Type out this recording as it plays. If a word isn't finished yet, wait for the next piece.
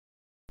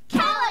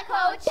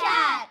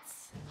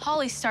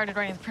Holly started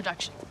writing the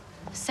production,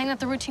 saying that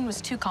the routine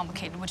was too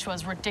complicated, which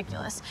was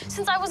ridiculous,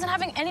 since I wasn't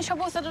having any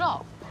trouble with it at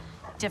all.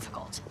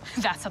 Difficult.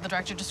 That's how the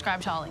director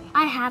described Holly.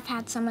 I have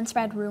had someone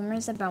spread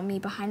rumors about me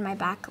behind my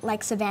back,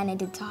 like Savannah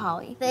did to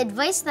Holly. The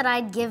advice that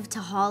I'd give to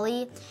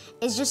Holly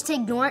is just to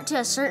ignore it to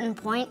a certain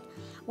point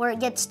where it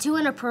gets too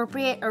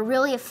inappropriate or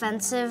really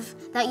offensive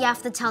that you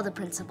have to tell the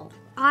principal.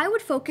 I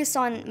would focus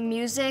on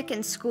music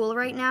and school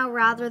right now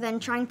rather than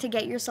trying to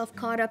get yourself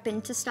caught up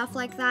into stuff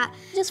like that.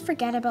 Just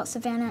forget about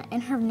Savannah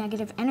and her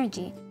negative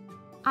energy.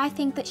 I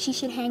think that she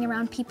should hang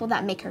around people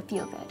that make her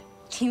feel good.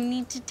 You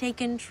need to take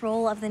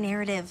control of the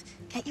narrative.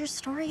 Get your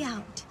story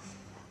out.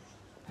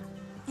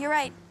 You're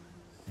right.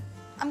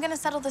 I'm gonna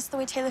settle this the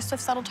way Taylor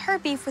Swift settled her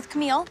beef with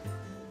Camille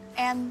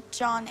and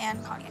John and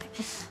Kanye.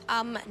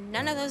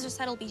 None of those are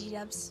settled, BG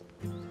dubs.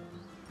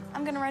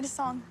 I'm gonna write a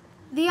song.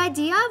 The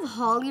idea of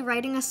Holly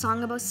writing a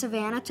song about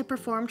Savannah to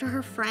perform to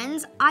her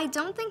friends, I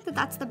don't think that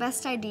that's the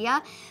best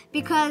idea,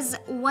 because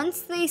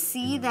once they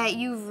see that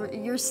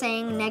you're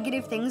saying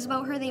negative things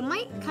about her, they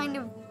might kind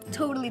of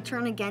totally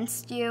turn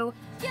against you.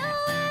 You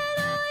and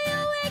all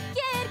your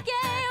wicked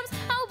games,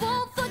 I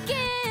won't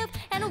forgive,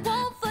 and I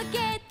won't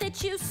forget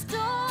that you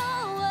stole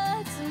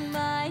what's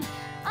mine.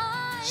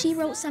 She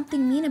wrote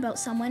something mean about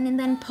someone and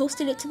then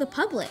posted it to the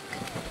public.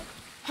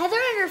 Heather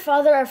and her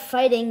father are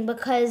fighting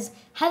because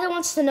Heather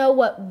wants to know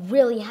what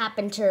really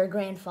happened to her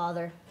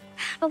grandfather.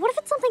 But what if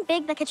it's something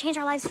big that could change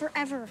our lives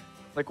forever?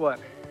 Like what?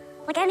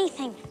 Like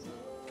anything.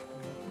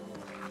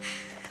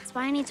 That's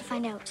why I need to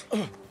find out.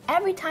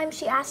 Every time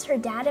she asks her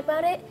dad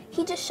about it,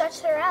 he just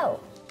shuts her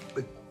out.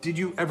 But did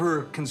you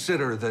ever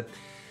consider that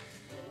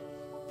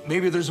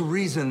maybe there's a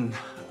reason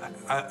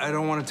I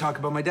don't want to talk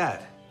about my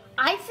dad?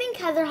 I think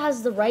Heather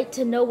has the right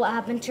to know what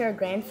happened to her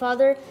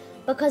grandfather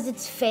because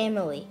it's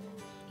family.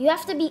 You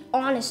have to be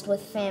honest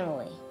with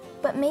family.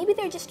 But maybe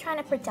they're just trying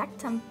to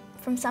protect him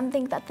from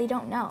something that they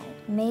don't know.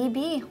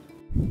 Maybe.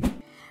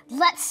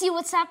 Let's see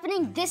what's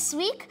happening this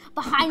week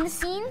behind the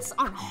scenes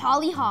on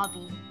Holly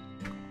Hobbie.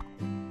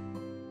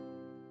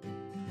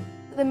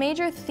 The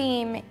major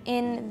theme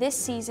in this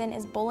season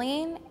is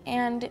bullying,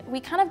 and we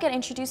kind of get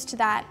introduced to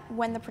that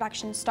when the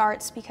production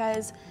starts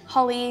because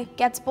Holly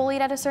gets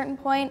bullied at a certain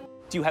point.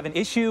 Do you have an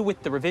issue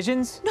with the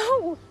revisions?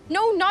 No,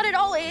 not at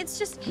all. It's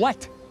just...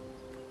 What?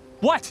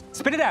 What?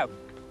 Spit it out.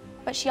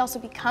 But she also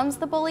becomes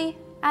the bully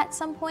at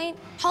some point.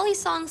 Holly's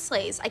song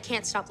slays. I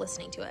can't stop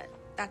listening to it.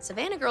 That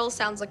Savannah girl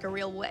sounds like a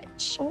real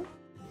witch.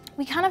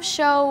 We kind of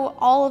show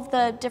all of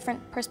the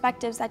different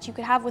perspectives that you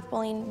could have with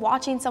bullying,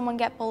 watching someone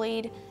get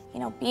bullied, you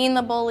know, being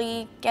the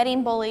bully,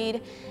 getting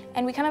bullied,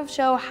 and we kind of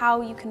show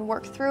how you can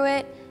work through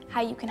it,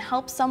 how you can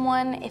help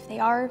someone if they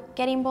are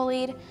getting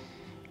bullied,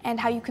 and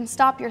how you can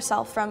stop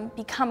yourself from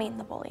becoming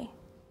the bully.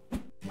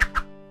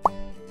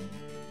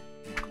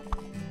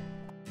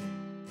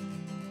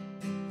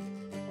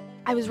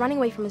 I was running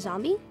away from a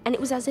zombie, and it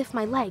was as if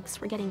my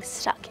legs were getting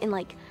stuck in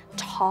like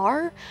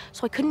tar,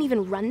 so I couldn't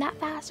even run that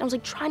fast. I was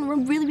like trying to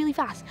run really, really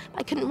fast,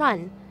 but I couldn't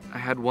run. I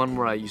had one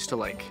where I used to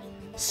like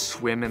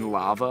swim in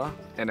lava,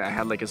 and I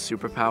had like a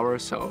superpower,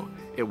 so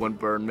it wouldn't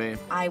burn me.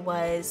 I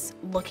was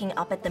looking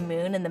up at the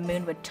moon, and the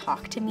moon would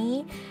talk to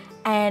me,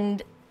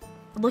 and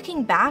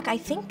looking back, I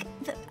think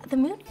the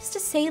moon used to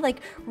say like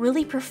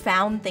really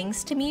profound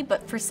things to me,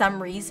 but for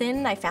some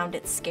reason I found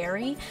it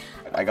scary.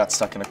 I got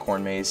stuck in a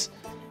corn maze,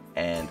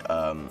 and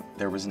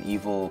there was an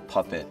evil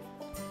puppet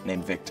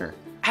named Victor.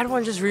 I had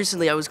one just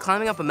recently. I was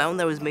climbing up a mountain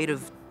that was made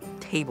of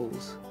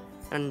tables,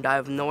 and I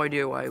have no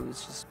idea why it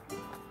was just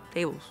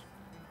tables.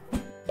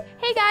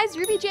 Hey guys,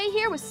 Ruby J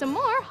here with some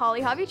more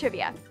Holly Hobbie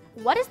trivia.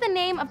 What is the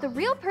name of the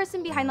real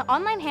person behind the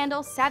online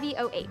handle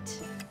Savvy08?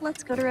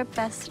 Let's go to Rip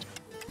Best.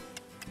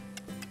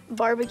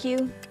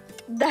 Barbecue.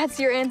 That's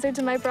your answer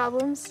to my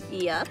problems?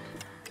 Yep.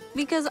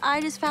 Because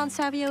I just found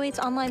Savvy08's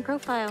online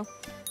profile.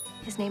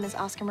 His name is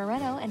Oscar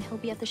Moreno, and he'll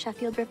be at the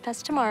Sheffield Rip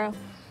Fest tomorrow.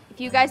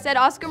 If you guys said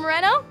Oscar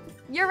Moreno,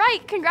 you're right,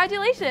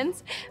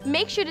 congratulations.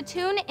 Make sure to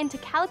tune into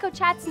Calico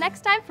Chats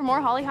next time for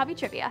more Holly Hobbie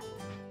trivia.